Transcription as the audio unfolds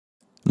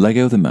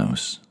Leggo the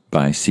Mouse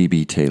by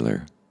C.B.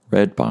 Taylor,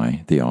 read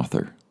by the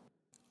author.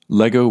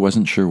 Leggo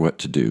wasn't sure what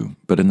to do,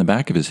 but in the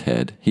back of his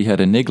head he had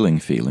a niggling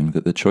feeling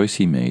that the choice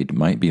he made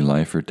might be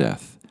life or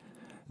death.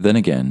 Then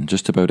again,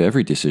 just about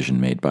every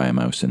decision made by a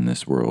mouse in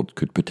this world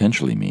could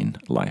potentially mean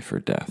life or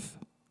death.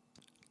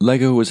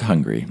 Leggo was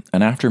hungry,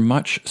 and after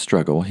much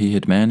struggle he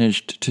had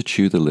managed to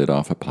chew the lid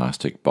off a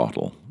plastic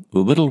bottle. The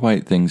little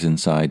white things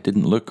inside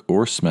didn't look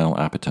or smell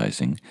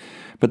appetizing,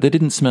 but they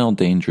didn't smell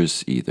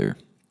dangerous either.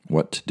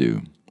 What to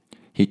do?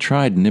 He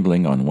tried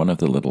nibbling on one of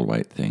the little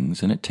white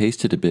things, and it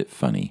tasted a bit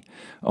funny,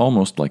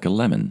 almost like a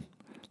lemon.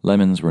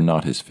 Lemons were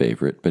not his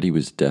favorite, but he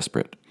was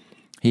desperate.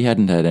 He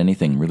hadn't had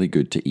anything really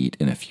good to eat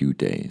in a few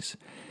days.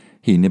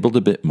 He nibbled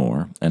a bit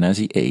more, and as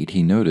he ate,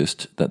 he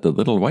noticed that the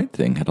little white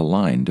thing had a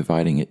line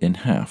dividing it in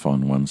half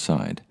on one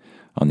side.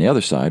 On the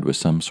other side was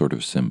some sort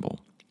of symbol.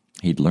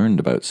 He'd learned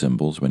about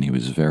symbols when he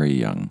was very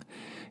young.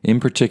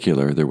 In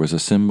particular, there was a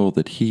symbol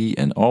that he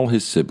and all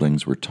his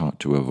siblings were taught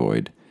to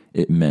avoid.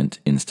 It meant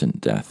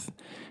instant death.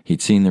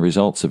 He'd seen the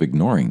results of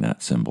ignoring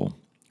that symbol.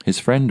 His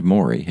friend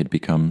Maury had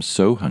become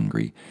so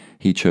hungry,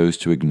 he chose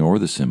to ignore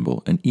the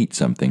symbol and eat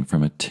something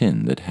from a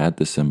tin that had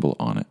the symbol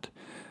on it.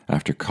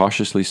 After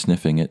cautiously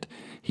sniffing it,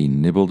 he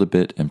nibbled a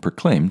bit and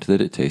proclaimed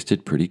that it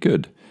tasted pretty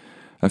good.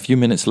 A few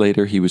minutes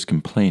later, he was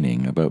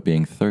complaining about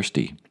being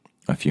thirsty.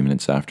 A few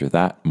minutes after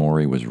that,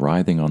 Maury was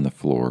writhing on the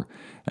floor,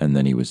 and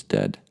then he was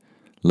dead.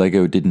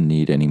 Leggo didn't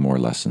need any more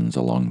lessons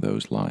along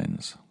those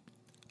lines.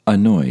 A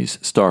noise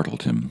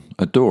startled him.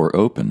 A door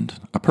opened.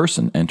 A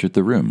person entered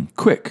the room.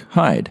 Quick,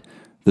 hide!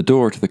 The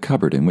door to the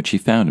cupboard in which he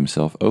found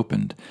himself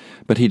opened,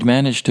 but he'd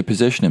managed to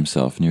position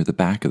himself near the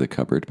back of the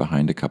cupboard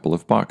behind a couple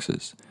of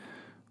boxes.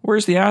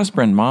 "Where's the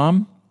aspirin,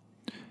 Mom?"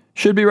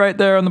 "Should be right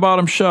there on the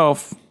bottom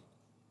shelf."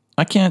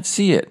 "I can't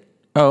see it."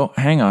 "Oh,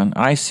 hang on,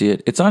 I see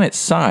it. It's on its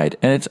side,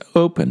 and it's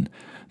open.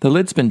 The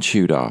lid's been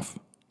chewed off."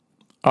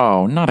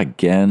 "Oh, not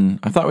again.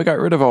 I thought we got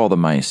rid of all the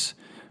mice.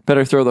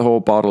 Better throw the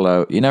whole bottle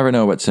out. You never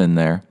know what's in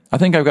there. I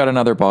think I've got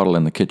another bottle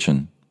in the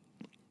kitchen."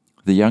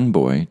 The young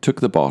boy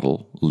took the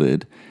bottle,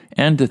 lid,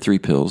 and the 3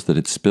 pills that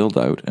had spilled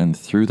out and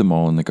threw them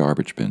all in the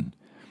garbage bin.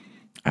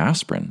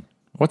 Aspirin?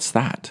 What's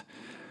that?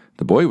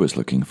 The boy was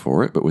looking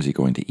for it, but was he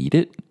going to eat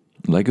it?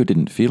 Leggo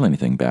didn't feel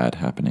anything bad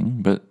happening,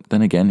 but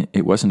then again,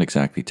 it wasn't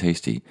exactly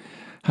tasty.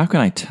 How can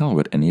I tell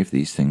what any of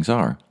these things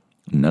are?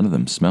 None of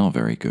them smell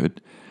very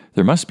good.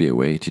 There must be a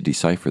way to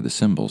decipher the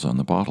symbols on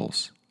the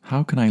bottles.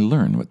 How can I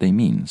learn what they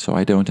mean so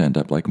I don't end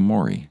up like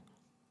Maury?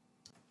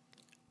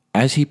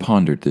 As he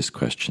pondered this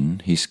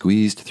question, he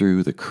squeezed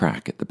through the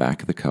crack at the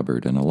back of the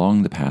cupboard and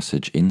along the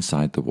passage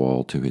inside the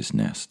wall to his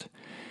nest.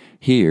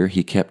 Here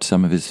he kept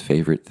some of his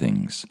favorite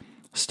things,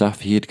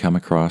 stuff he had come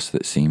across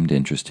that seemed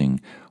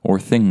interesting, or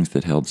things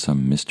that held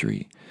some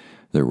mystery.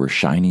 There were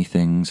shiny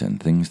things and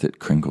things that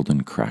crinkled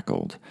and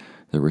crackled.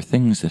 There were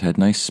things that had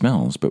nice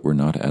smells but were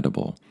not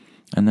edible.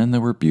 And then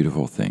there were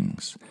beautiful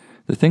things.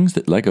 The things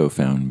that Leggo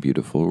found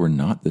beautiful were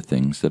not the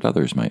things that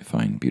others might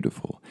find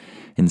beautiful.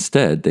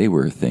 Instead, they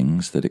were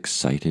things that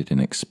excited and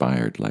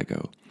inspired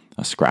Leggo.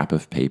 A scrap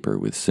of paper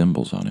with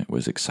symbols on it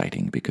was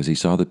exciting because he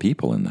saw the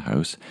people in the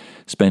house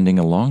spending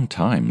a long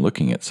time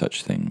looking at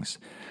such things.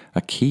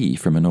 A key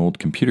from an old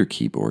computer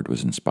keyboard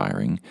was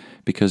inspiring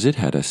because it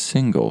had a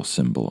single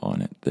symbol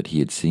on it that he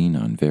had seen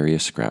on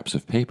various scraps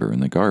of paper in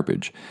the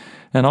garbage,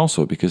 and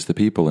also because the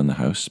people in the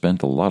house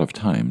spent a lot of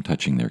time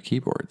touching their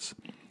keyboards.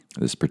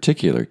 This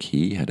particular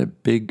key had a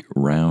big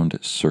round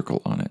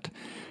circle on it,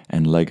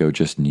 and Leggo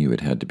just knew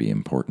it had to be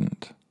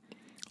important.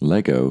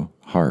 Leggo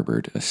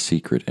harbored a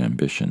secret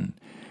ambition.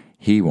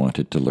 He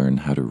wanted to learn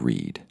how to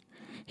read.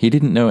 He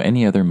didn't know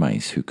any other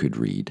mice who could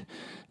read.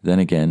 Then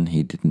again,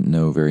 he didn't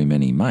know very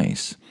many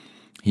mice.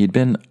 He had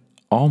been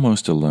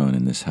almost alone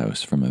in this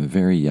house from a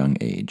very young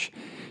age.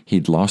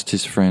 He'd lost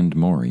his friend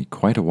Maury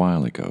quite a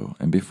while ago,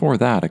 and before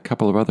that a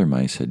couple of other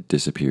mice had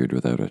disappeared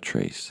without a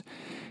trace.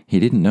 He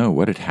didn't know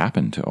what had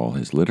happened to all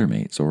his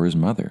littermates or his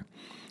mother.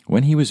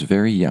 When he was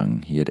very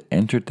young, he had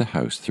entered the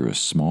house through a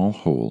small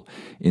hole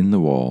in the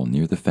wall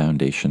near the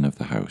foundation of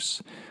the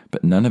house,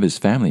 but none of his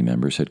family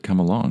members had come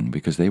along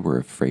because they were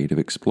afraid of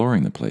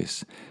exploring the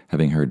place,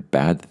 having heard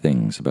bad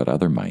things about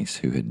other mice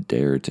who had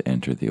dared to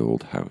enter the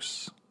old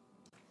house.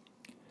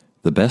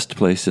 The best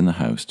place in the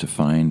house to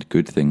find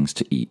good things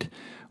to eat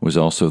was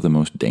also the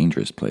most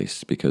dangerous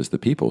place because the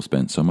people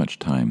spent so much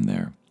time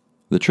there.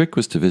 The trick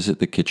was to visit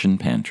the kitchen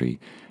pantry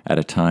at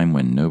a time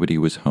when nobody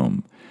was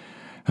home.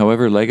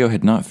 However, Leggo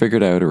had not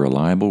figured out a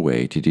reliable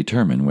way to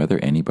determine whether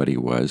anybody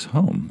was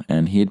home,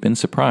 and he had been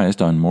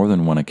surprised on more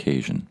than one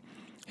occasion.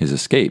 His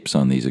escapes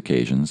on these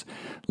occasions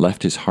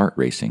left his heart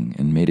racing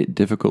and made it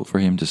difficult for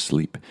him to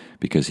sleep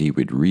because he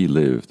would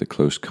relive the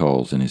close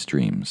calls in his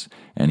dreams,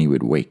 and he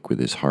would wake with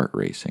his heart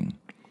racing.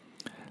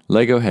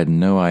 Leggo had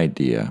no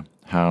idea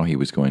how he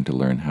was going to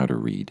learn how to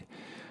read,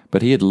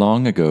 but he had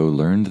long ago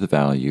learned the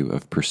value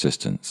of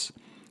persistence.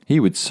 He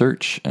would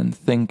search and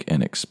think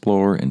and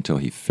explore until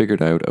he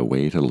figured out a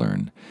way to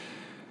learn.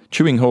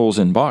 Chewing holes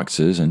in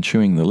boxes and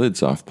chewing the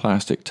lids off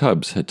plastic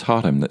tubs had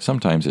taught him that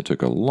sometimes it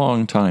took a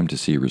long time to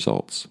see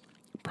results.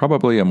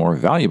 Probably a more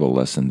valuable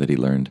lesson that he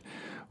learned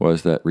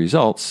was that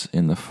results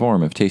in the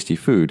form of tasty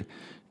food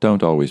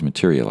don't always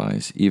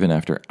materialize, even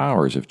after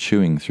hours of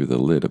chewing through the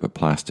lid of a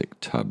plastic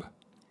tub.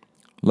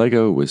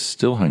 Leggo was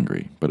still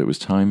hungry, but it was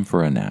time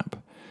for a nap.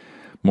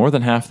 More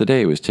than half the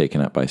day was taken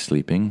up by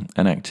sleeping,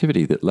 an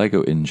activity that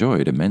Leggo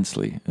enjoyed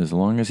immensely, as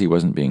long as he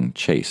wasn't being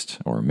chased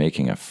or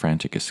making a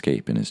frantic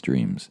escape in his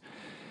dreams.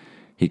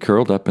 He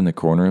curled up in the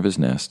corner of his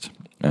nest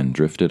and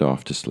drifted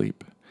off to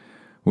sleep.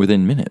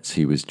 Within minutes,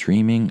 he was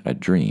dreaming a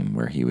dream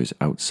where he was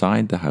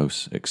outside the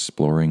house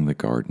exploring the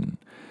garden.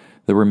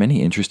 There were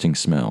many interesting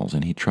smells,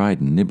 and he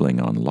tried nibbling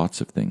on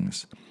lots of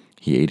things.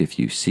 He ate a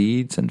few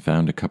seeds and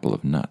found a couple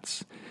of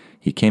nuts.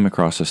 He came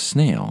across a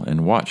snail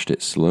and watched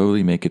it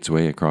slowly make its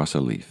way across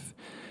a leaf.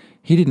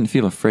 He didn't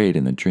feel afraid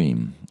in the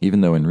dream, even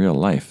though in real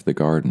life the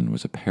garden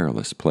was a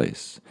perilous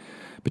place.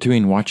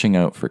 Between watching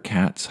out for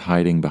cats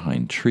hiding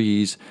behind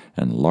trees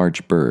and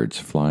large birds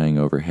flying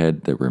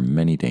overhead, there were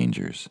many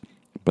dangers.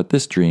 But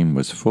this dream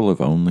was full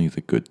of only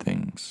the good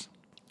things.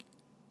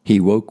 He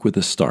woke with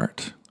a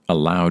start. A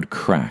loud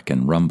crack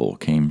and rumble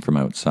came from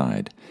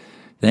outside.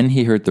 Then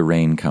he heard the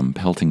rain come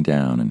pelting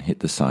down and hit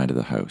the side of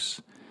the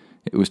house.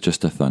 It was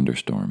just a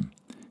thunderstorm.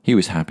 He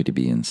was happy to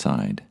be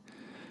inside.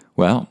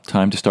 Well,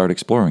 time to start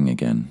exploring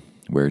again.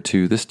 Where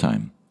to this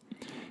time?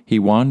 He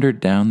wandered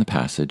down the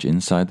passage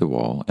inside the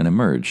wall and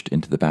emerged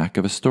into the back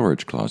of a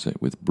storage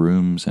closet with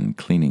brooms and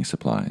cleaning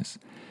supplies.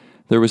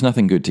 There was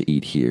nothing good to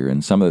eat here,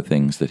 and some of the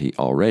things that he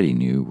already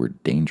knew were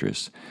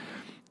dangerous.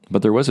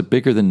 But there was a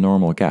bigger than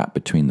normal gap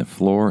between the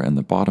floor and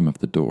the bottom of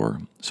the door,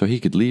 so he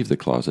could leave the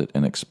closet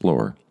and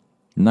explore.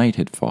 Night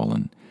had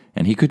fallen,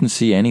 and he couldn't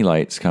see any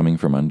lights coming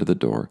from under the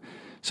door,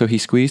 so he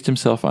squeezed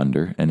himself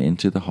under and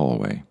into the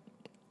hallway.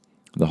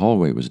 The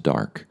hallway was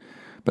dark,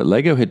 but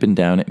Leggo had been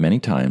down it many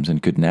times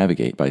and could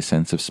navigate by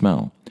sense of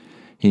smell.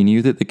 He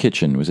knew that the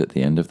kitchen was at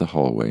the end of the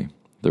hallway.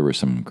 There were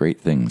some great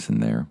things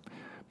in there,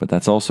 but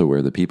that's also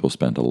where the people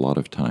spent a lot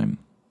of time.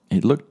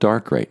 It looked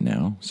dark right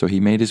now, so he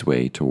made his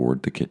way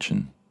toward the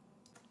kitchen.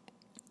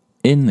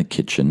 In the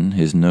kitchen,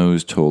 his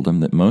nose told him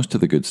that most of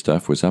the good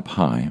stuff was up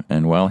high,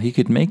 and while he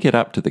could make it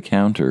up to the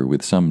counter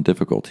with some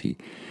difficulty,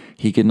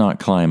 he could not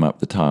climb up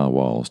the tile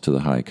walls to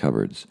the high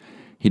cupboards.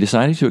 He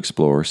decided to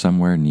explore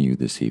somewhere new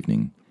this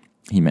evening.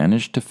 He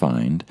managed to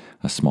find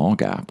a small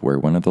gap where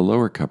one of the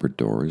lower cupboard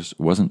doors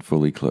wasn't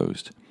fully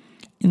closed.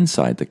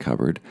 Inside the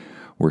cupboard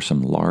were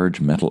some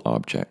large metal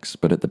objects,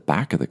 but at the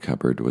back of the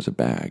cupboard was a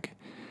bag.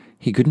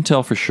 He couldn't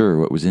tell for sure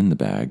what was in the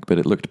bag, but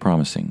it looked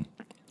promising.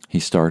 He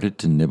started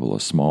to nibble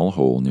a small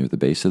hole near the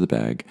base of the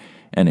bag,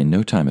 and in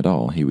no time at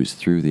all he was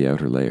through the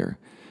outer layer.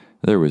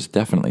 There was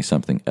definitely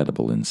something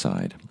edible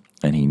inside,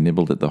 and he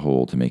nibbled at the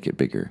hole to make it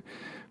bigger.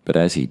 But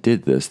as he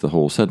did this, the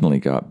hole suddenly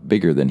got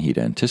bigger than he'd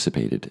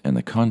anticipated, and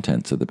the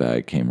contents of the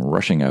bag came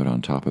rushing out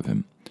on top of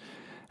him.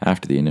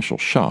 After the initial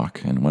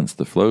shock, and once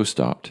the flow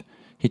stopped,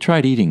 he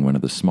tried eating one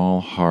of the small,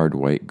 hard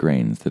white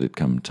grains that had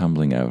come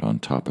tumbling out on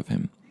top of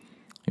him.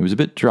 It was a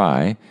bit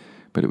dry,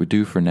 but it would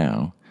do for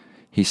now.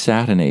 He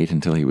sat and ate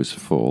until he was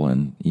full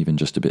and even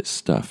just a bit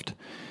stuffed.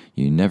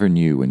 You never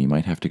knew when you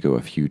might have to go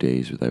a few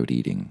days without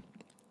eating.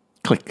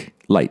 Click,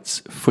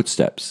 lights,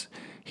 footsteps.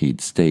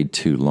 He'd stayed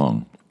too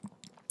long.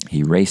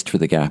 He raced for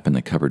the gap in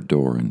the cupboard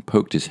door and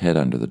poked his head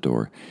under the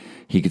door.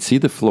 He could see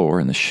the floor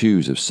and the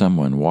shoes of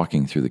someone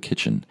walking through the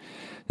kitchen.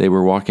 They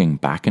were walking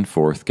back and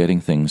forth, getting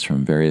things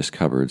from various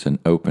cupboards and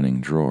opening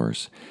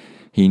drawers.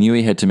 He knew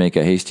he had to make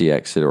a hasty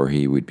exit or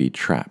he would be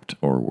trapped,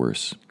 or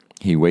worse.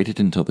 He waited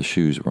until the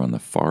shoes were on the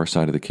far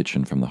side of the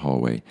kitchen from the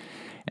hallway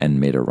and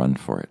made a run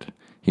for it.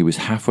 He was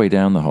halfway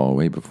down the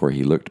hallway before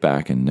he looked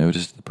back and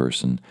noticed the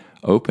person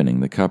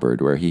opening the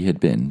cupboard where he had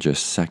been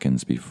just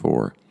seconds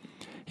before.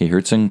 He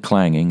heard some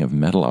clanging of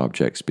metal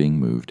objects being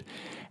moved,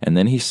 and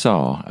then he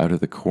saw, out of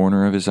the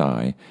corner of his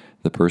eye,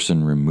 the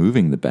person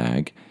removing the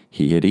bag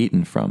he had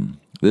eaten from.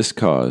 This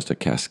caused a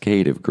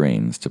cascade of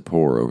grains to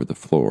pour over the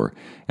floor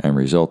and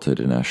resulted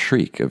in a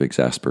shriek of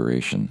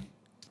exasperation.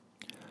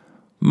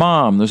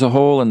 "Mom, there's a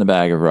hole in the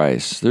bag of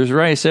rice. There's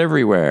rice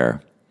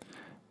everywhere."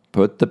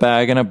 "Put the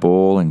bag in a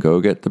bowl and go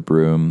get the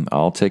broom.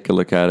 I'll take a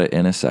look at it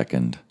in a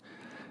second."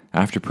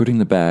 After putting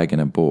the bag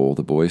in a bowl,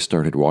 the boy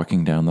started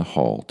walking down the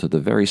hall to the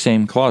very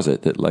same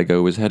closet that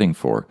Leggo was heading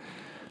for.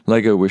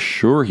 Leggo was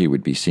sure he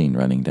would be seen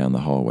running down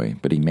the hallway,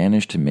 but he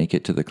managed to make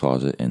it to the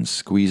closet and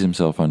squeeze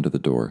himself under the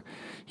door.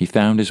 He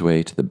found his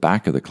way to the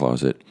back of the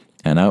closet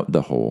and out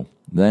the hole,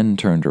 then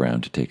turned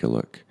around to take a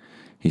look.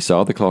 He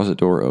saw the closet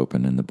door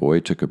open, and the boy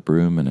took a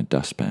broom and a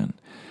dustpan.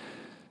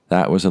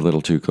 That was a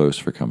little too close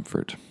for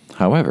comfort.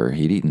 However,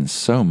 he'd eaten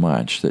so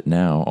much that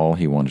now all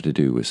he wanted to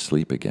do was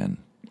sleep again.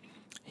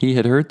 He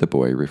had heard the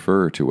boy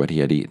refer to what he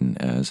had eaten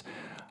as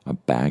a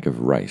bag of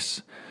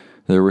rice.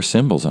 There were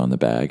symbols on the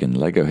bag, and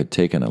Leggo had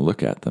taken a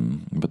look at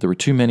them, but there were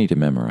too many to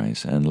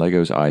memorize, and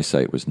Leggo's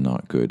eyesight was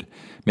not good,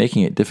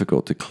 making it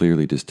difficult to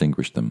clearly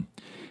distinguish them.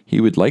 He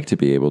would like to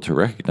be able to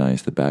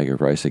recognize the bag of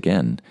rice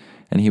again,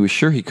 and he was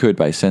sure he could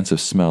by sense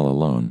of smell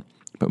alone.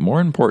 But more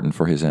important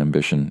for his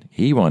ambition,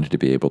 he wanted to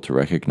be able to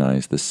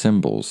recognize the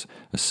symbols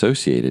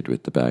associated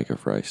with the bag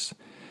of rice.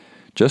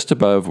 Just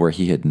above where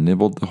he had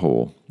nibbled the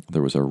hole,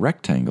 there was a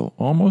rectangle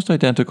almost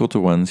identical to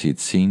ones he had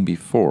seen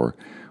before,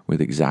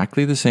 with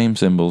exactly the same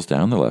symbols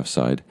down the left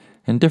side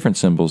and different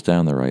symbols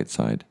down the right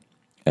side.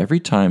 Every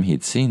time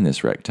he'd seen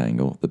this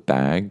rectangle, the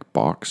bag,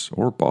 box,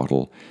 or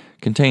bottle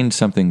contained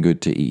something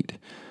good to eat.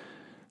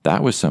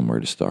 That was somewhere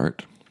to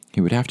start.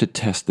 He would have to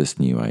test this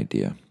new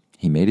idea.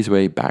 He made his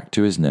way back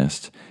to his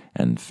nest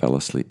and fell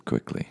asleep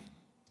quickly.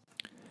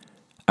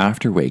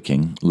 After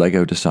waking,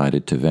 Leggo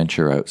decided to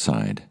venture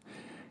outside.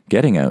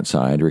 Getting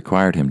outside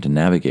required him to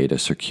navigate a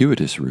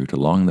circuitous route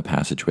along the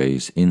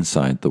passageways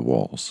inside the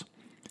walls.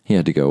 He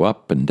had to go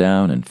up and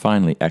down and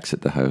finally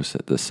exit the house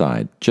at the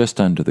side,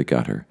 just under the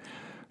gutter.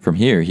 From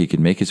here, he could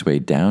make his way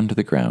down to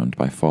the ground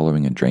by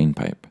following a drain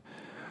pipe.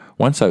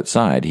 Once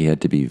outside, he had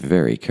to be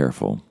very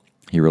careful.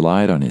 He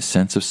relied on his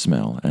sense of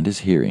smell and his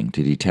hearing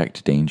to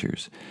detect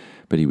dangers,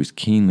 but he was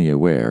keenly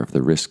aware of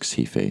the risks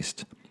he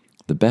faced.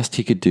 The best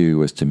he could do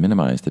was to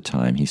minimize the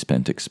time he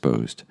spent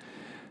exposed.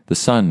 The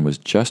sun was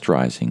just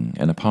rising,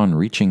 and upon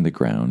reaching the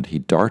ground, he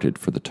darted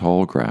for the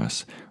tall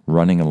grass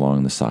running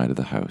along the side of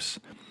the house.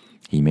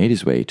 He made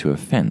his way to a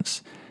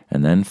fence,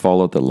 and then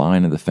followed the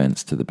line of the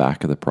fence to the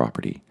back of the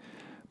property.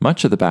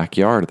 Much of the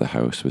backyard of the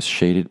house was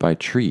shaded by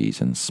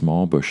trees and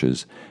small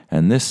bushes,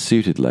 and this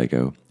suited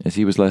Leggo, as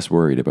he was less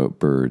worried about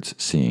birds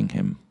seeing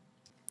him.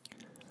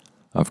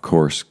 Of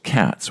course,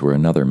 cats were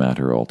another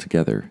matter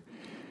altogether.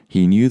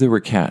 He knew there were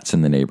cats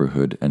in the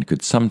neighborhood and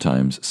could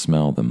sometimes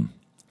smell them.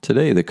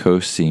 Today the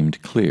coast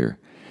seemed clear.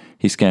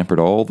 He scampered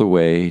all the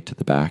way to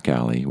the back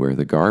alley where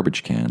the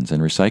garbage cans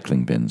and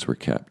recycling bins were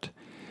kept.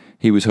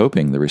 He was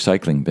hoping the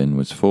recycling bin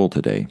was full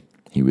today.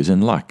 He was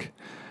in luck.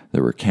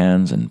 There were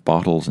cans and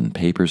bottles and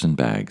papers and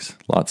bags,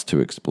 lots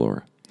to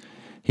explore.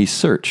 He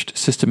searched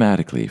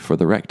systematically for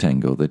the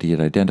rectangle that he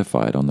had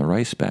identified on the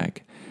rice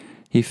bag.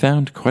 He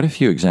found quite a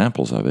few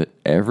examples of it,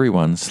 every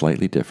one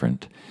slightly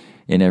different.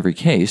 In every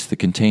case, the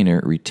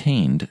container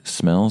retained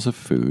smells of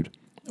food,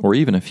 or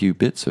even a few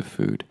bits of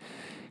food.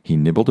 He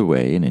nibbled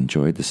away and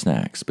enjoyed the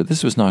snacks, but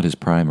this was not his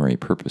primary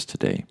purpose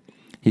today.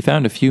 He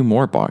found a few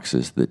more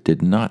boxes that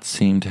did not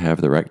seem to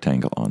have the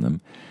rectangle on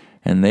them,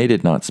 and they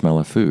did not smell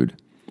of food.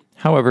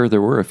 However,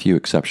 there were a few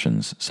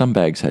exceptions. Some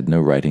bags had no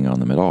writing on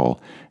them at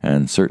all,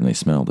 and certainly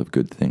smelled of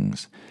good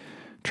things.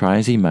 Try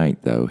as he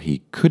might, though,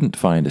 he couldn't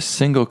find a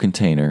single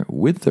container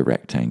with the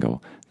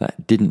rectangle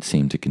that didn't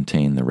seem to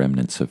contain the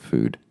remnants of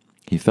food.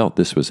 He felt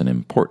this was an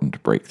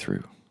important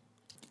breakthrough.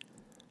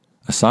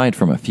 Aside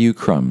from a few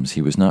crumbs,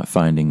 he was not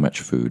finding much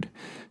food,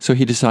 so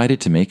he decided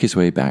to make his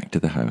way back to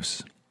the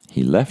house.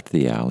 He left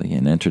the alley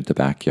and entered the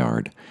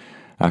backyard.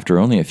 After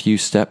only a few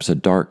steps, a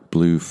dark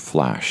blue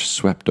flash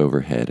swept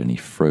overhead, and he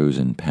froze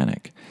in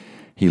panic.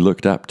 He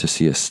looked up to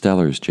see a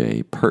Steller's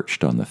jay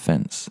perched on the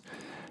fence.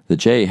 The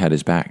jay had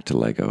his back to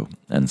Leggo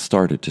and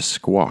started to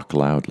squawk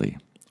loudly.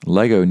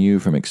 Leggo knew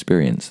from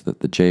experience that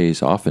the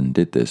jays often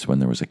did this when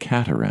there was a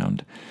cat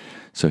around,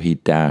 so he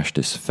dashed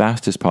as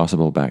fast as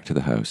possible back to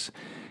the house.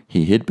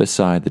 He hid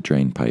beside the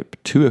drain pipe,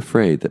 too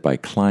afraid that by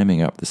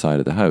climbing up the side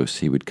of the house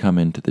he would come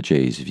into the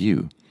jay's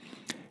view.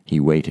 He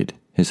waited,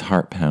 his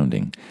heart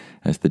pounding,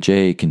 as the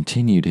jay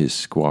continued his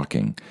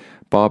squawking,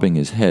 bobbing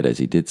his head as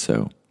he did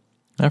so.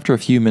 After a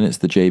few minutes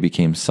the jay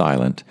became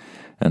silent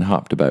and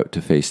hopped about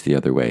to face the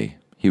other way.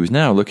 He was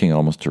now looking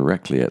almost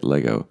directly at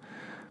Leggo,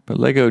 but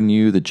Leggo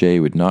knew the jay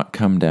would not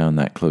come down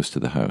that close to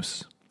the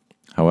house.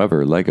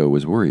 However, Leggo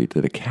was worried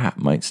that a cat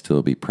might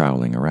still be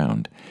prowling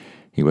around.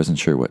 He wasn't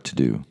sure what to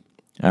do.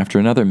 After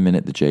another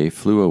minute the jay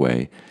flew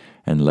away,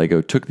 and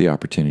Leggo took the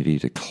opportunity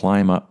to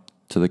climb up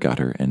to the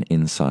gutter and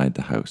inside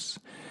the house.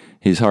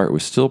 His heart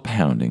was still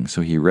pounding,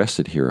 so he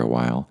rested here a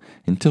while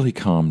until he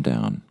calmed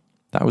down.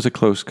 That was a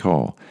close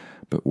call,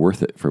 but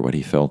worth it for what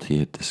he felt he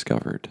had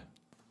discovered.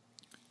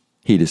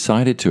 He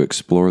decided to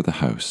explore the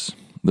house.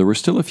 There were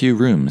still a few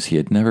rooms he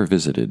had never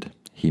visited.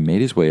 He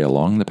made his way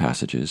along the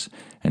passages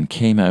and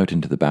came out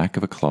into the back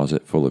of a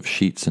closet full of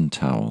sheets and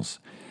towels.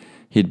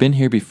 He had been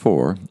here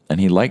before, and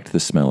he liked the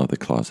smell of the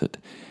closet.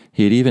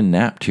 He had even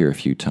napped here a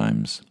few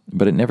times,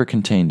 but it never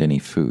contained any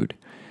food.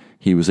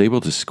 He was able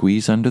to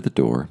squeeze under the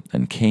door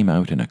and came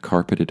out in a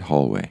carpeted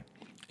hallway.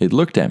 It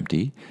looked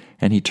empty,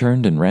 and he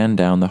turned and ran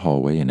down the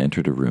hallway and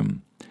entered a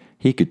room.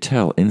 He could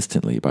tell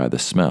instantly by the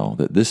smell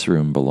that this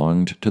room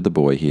belonged to the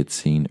boy he had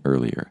seen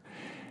earlier.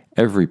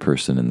 Every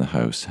person in the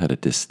house had a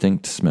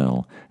distinct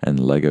smell, and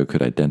Leggo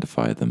could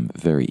identify them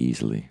very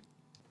easily.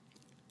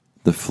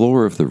 The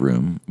floor of the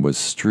room was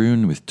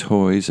strewn with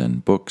toys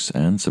and books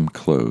and some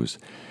clothes.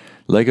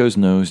 Leggo's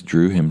nose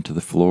drew him to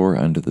the floor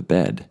under the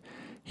bed.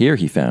 Here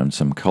he found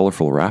some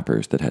colorful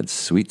wrappers that had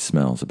sweet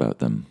smells about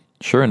them.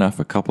 Sure enough,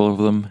 a couple of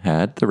them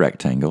had the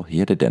rectangle he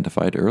had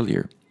identified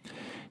earlier.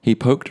 He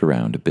poked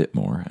around a bit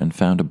more and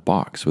found a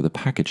box with a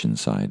package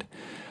inside.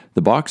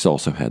 The box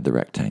also had the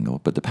rectangle,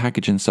 but the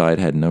package inside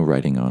had no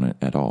writing on it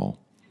at all.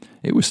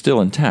 It was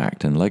still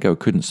intact, and Leggo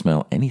couldn't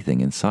smell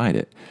anything inside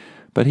it,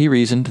 but he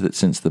reasoned that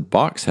since the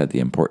box had the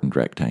important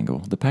rectangle,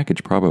 the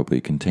package probably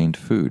contained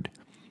food.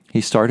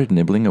 He started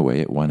nibbling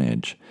away at one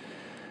edge.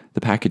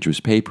 The package was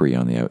papery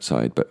on the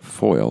outside, but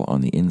foil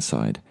on the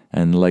inside,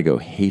 and Leggo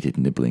hated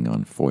nibbling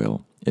on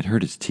foil. It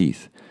hurt his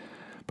teeth.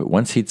 But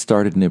once he'd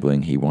started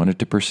nibbling, he wanted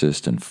to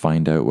persist and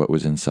find out what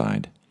was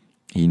inside.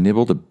 He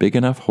nibbled a big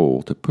enough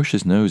hole to push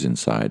his nose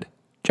inside.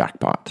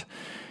 Jackpot!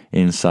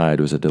 Inside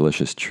was a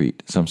delicious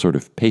treat, some sort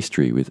of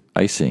pastry with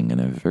icing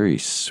and a very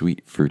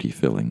sweet, fruity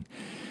filling.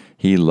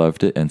 He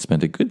loved it and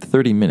spent a good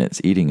 30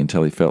 minutes eating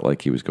until he felt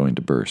like he was going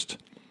to burst.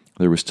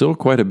 There was still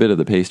quite a bit of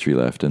the pastry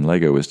left, and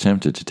Leggo was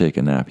tempted to take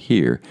a nap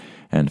here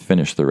and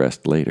finish the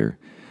rest later.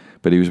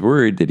 But he was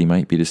worried that he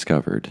might be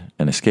discovered,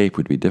 and escape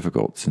would be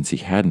difficult since he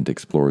hadn't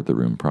explored the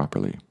room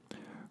properly.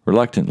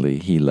 Reluctantly,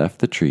 he left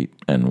the treat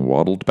and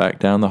waddled back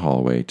down the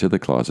hallway to the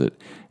closet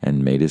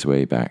and made his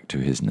way back to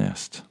his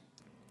nest.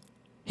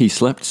 He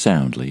slept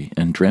soundly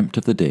and dreamt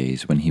of the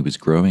days when he was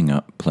growing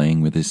up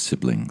playing with his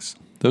siblings.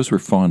 Those were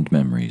fond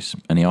memories,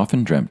 and he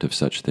often dreamt of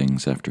such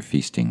things after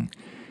feasting.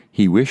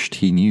 He wished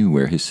he knew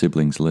where his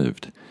siblings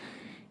lived.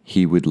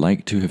 He would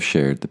like to have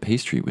shared the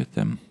pastry with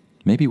them.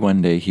 Maybe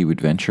one day he would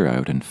venture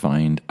out and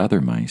find other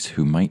mice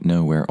who might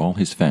know where all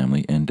his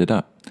family ended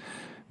up.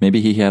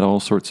 Maybe he had all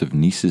sorts of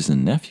nieces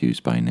and nephews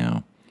by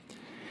now.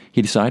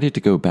 He decided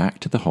to go back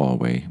to the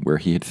hallway where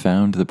he had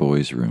found the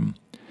boys' room.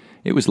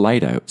 It was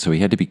light out, so he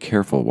had to be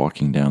careful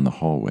walking down the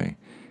hallway.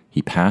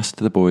 He passed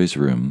the boys'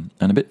 room,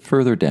 and a bit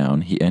further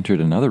down he entered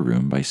another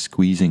room by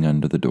squeezing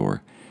under the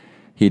door.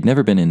 He had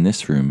never been in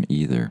this room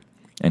either,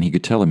 and he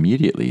could tell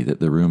immediately that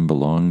the room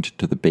belonged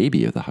to the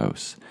baby of the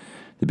house.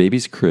 The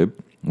baby's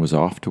crib was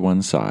off to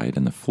one side,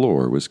 and the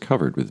floor was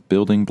covered with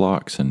building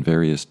blocks and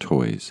various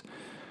toys.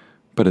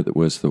 But it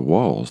was the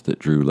walls that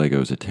drew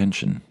Leggo's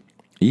attention.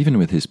 Even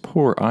with his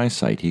poor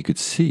eyesight, he could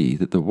see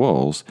that the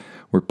walls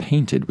were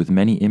painted with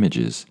many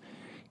images.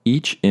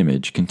 Each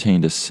image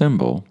contained a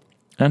symbol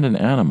and an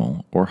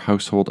animal or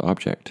household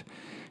object.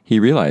 He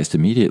realized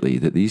immediately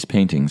that these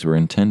paintings were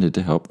intended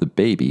to help the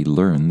baby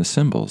learn the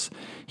symbols.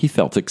 He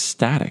felt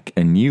ecstatic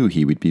and knew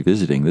he would be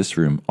visiting this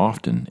room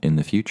often in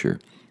the future.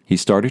 He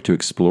started to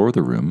explore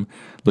the room,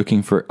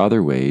 looking for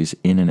other ways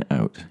in and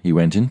out. He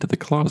went into the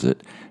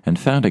closet and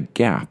found a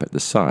gap at the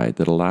side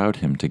that allowed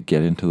him to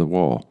get into the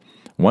wall.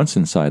 Once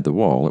inside the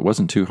wall, it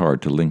wasn't too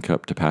hard to link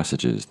up to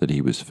passages that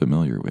he was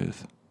familiar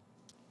with.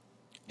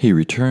 He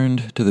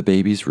returned to the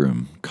baby's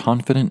room,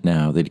 confident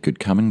now that he could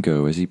come and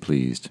go as he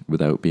pleased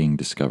without being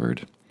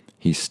discovered.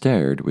 He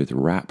stared with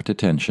rapt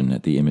attention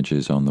at the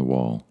images on the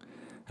wall.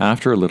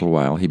 After a little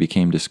while, he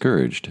became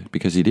discouraged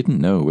because he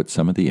didn't know what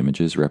some of the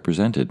images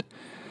represented.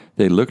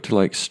 They looked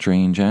like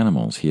strange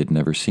animals he had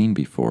never seen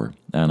before,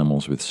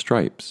 animals with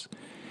stripes.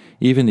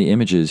 Even the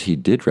images he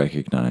did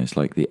recognize,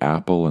 like the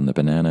apple and the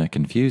banana,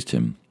 confused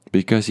him,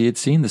 because he had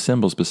seen the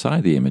symbols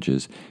beside the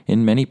images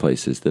in many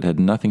places that had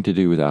nothing to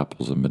do with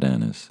apples and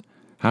bananas.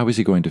 How was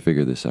he going to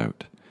figure this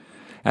out?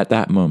 At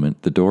that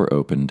moment, the door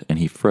opened and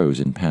he froze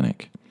in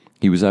panic.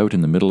 He was out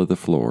in the middle of the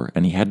floor,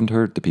 and he hadn't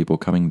heard the people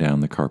coming down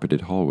the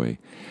carpeted hallway.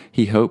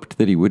 He hoped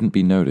that he wouldn't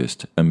be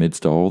noticed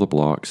amidst all the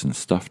blocks and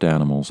stuffed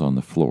animals on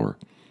the floor.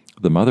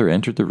 The mother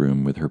entered the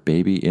room with her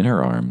baby in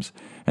her arms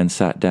and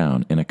sat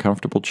down in a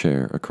comfortable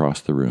chair across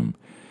the room.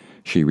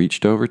 She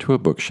reached over to a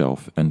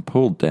bookshelf and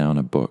pulled down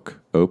a book,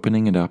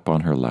 opening it up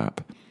on her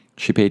lap.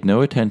 She paid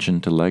no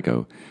attention to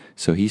Leggo,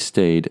 so he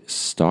stayed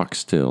stock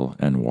still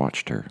and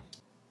watched her.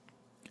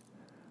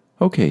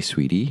 "Okay,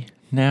 sweetie,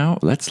 now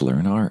let's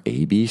learn our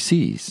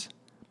ABCs."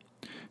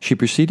 She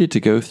proceeded to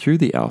go through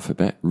the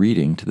alphabet,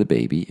 reading to the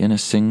baby in a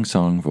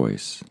sing-song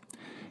voice.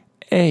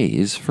 A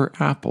is for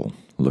apple.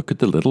 Look at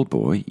the little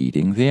boy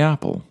eating the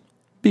apple.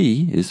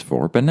 B is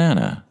for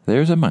banana.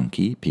 There's a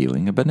monkey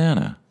peeling a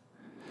banana.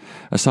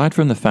 Aside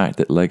from the fact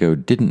that Leggo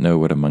didn't know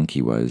what a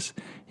monkey was,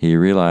 he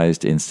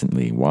realized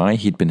instantly why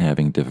he'd been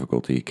having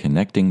difficulty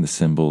connecting the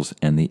symbols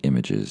and the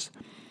images.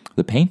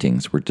 The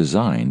paintings were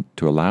designed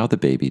to allow the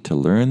baby to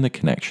learn the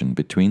connection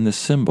between the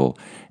symbol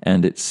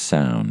and its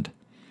sound.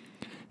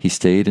 He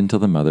stayed until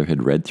the mother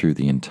had read through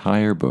the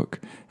entire book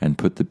and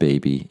put the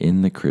baby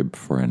in the crib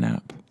for a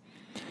nap.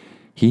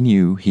 He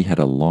knew he had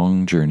a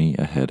long journey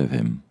ahead of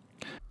him,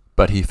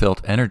 but he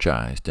felt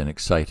energized and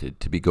excited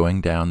to be going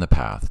down the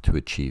path to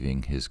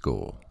achieving his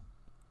goal.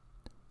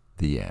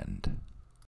 The end.